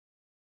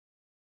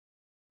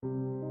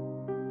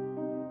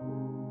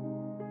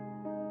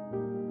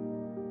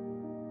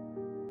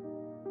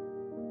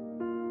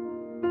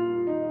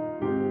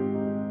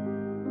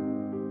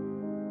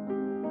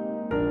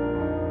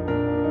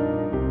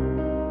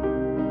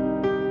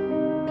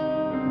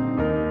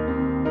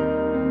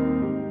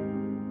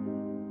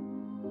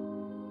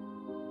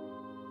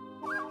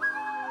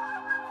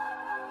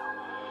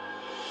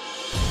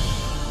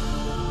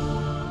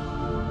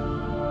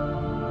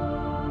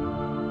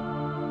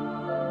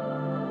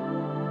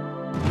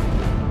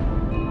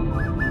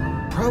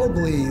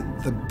Probably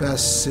the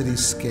best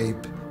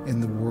cityscape in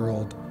the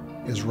world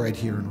is right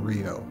here in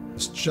Rio.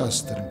 It's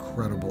just an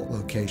incredible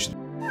location.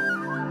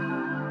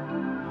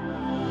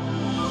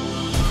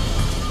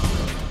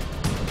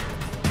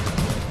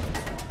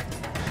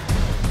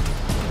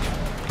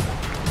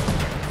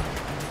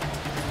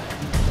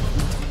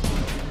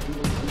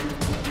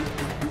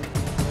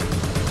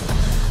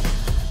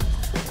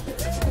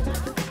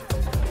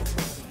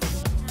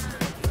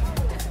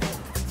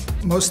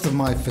 Most of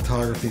my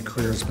photography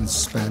career has been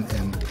spent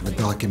in the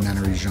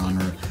documentary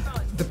genre.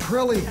 The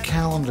Pirelli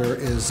calendar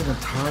is an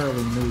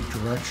entirely new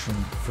direction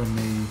for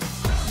me.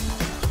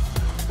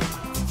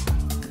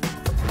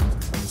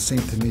 It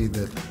seemed to me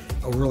that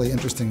a really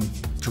interesting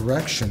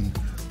direction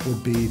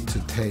would be to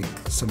take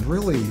some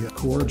really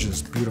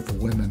gorgeous, beautiful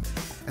women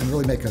and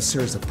really make a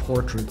series of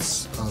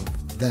portraits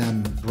of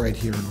them right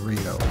here in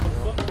Rio.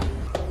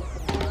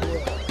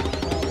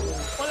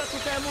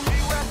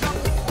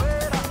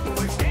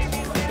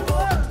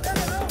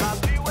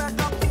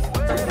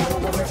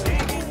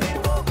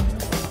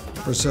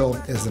 Brazil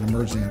is an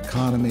emerging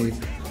economy.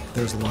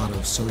 There's a lot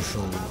of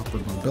social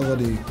upward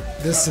mobility.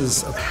 This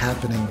is a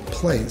happening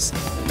place.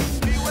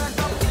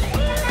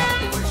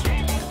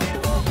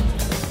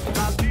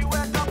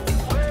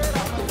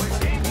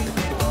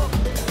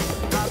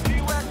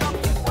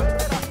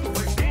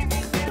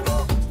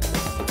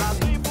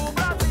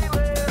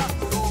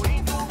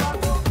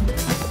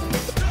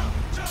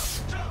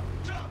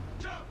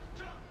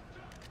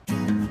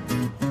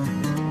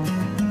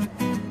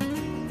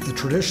 The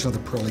tradition of the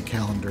Pirelli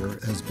calendar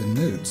has been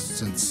nude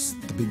since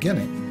the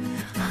beginning.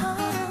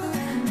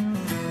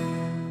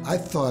 I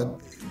thought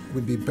it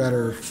would be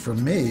better for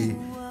me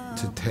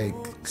to take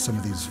some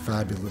of these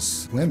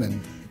fabulous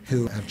women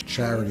who have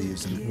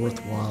charities and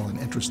worthwhile and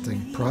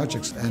interesting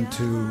projects and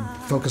to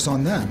focus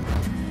on them.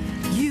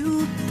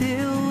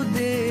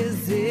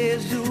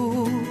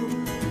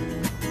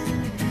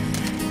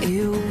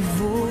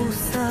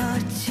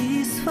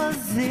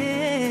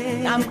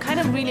 I'm kind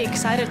of really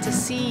excited to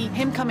see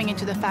him coming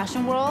into the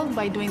fashion world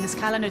by doing this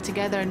calendar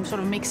together and sort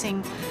of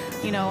mixing,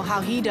 you know,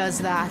 how he does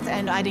that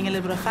and adding a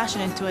little bit of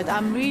fashion into it.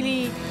 I'm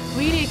really,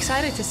 really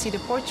excited to see the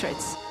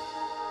portraits.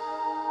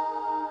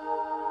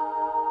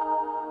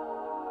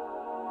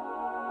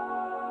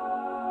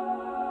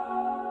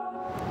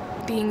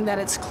 Being that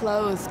it's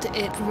clothed,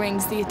 it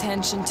brings the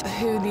attention to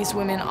who these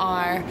women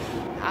are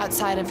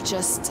outside of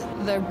just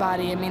their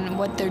body. I mean,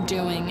 what they're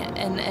doing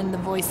and the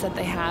voice that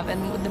they have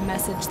and the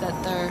message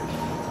that they're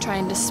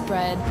trying to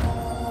spread.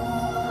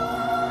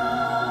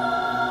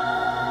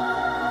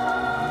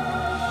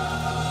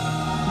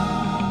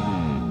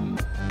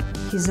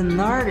 He's an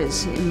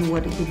artist in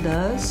what he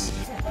does.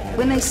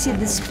 When I see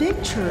this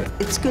picture,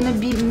 it's gonna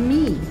be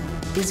me.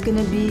 It's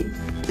gonna be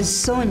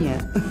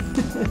Sonia.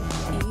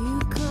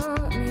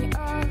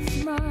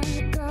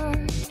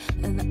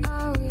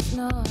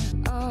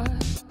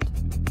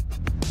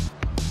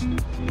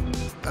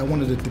 I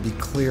wanted it to be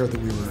clear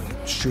that we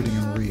were shooting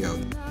in Rio.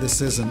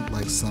 This isn't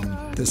like some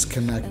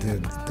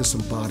disconnected,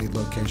 disembodied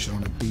location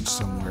on a beach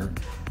somewhere.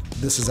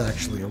 This is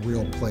actually a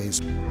real place.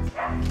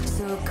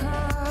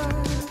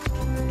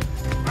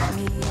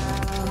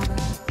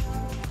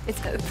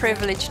 It's a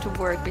privilege to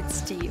work with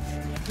Steve.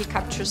 He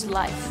captures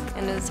life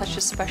in such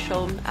a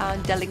special,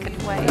 delicate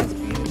way.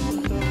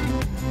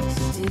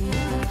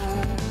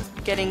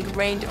 Getting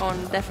rained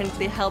on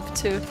definitely helped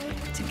to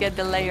get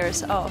the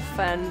layers off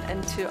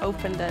and to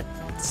open that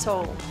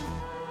soul.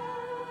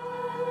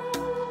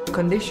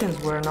 Conditions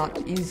were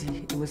not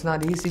easy. It was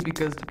not easy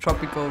because the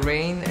tropical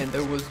rain and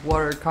there was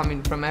water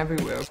coming from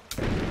everywhere.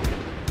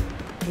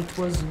 It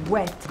was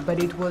wet,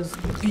 but it was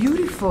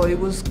beautiful, it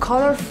was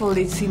colorful,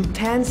 it's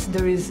intense,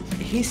 there is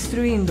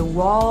history in the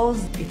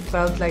walls. It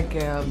felt like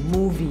a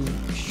movie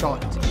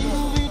shot.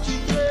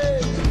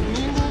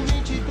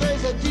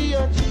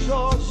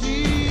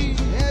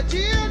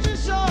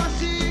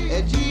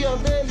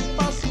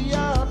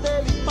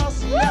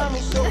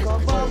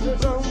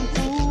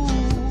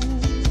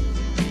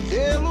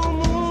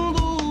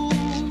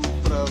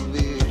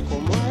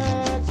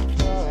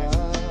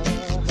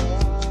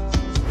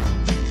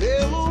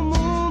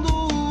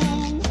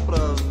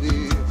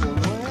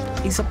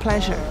 It's a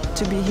pleasure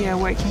to be here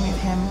working with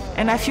him.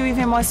 And I feel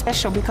even more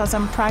special because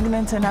I'm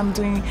pregnant and I'm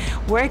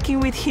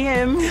working with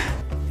him.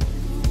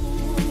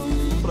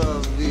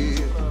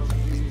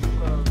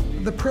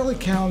 The Pirelli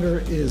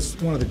calendar is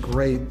one of the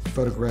great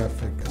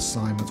photographic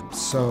assignments.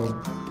 So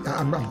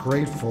I'm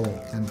grateful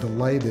and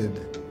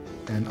delighted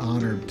and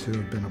honored to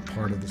have been a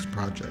part of this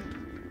project.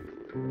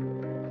 I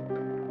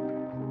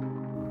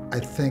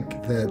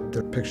think that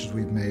the pictures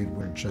we've made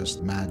were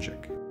just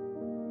magic.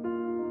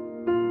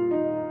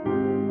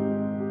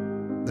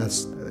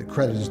 That's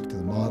credited to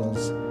the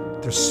models.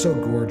 They're so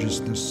gorgeous,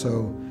 they're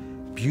so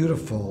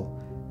beautiful.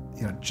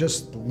 You know,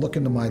 just look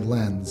into my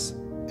lens,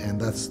 and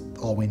that's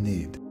all we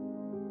need.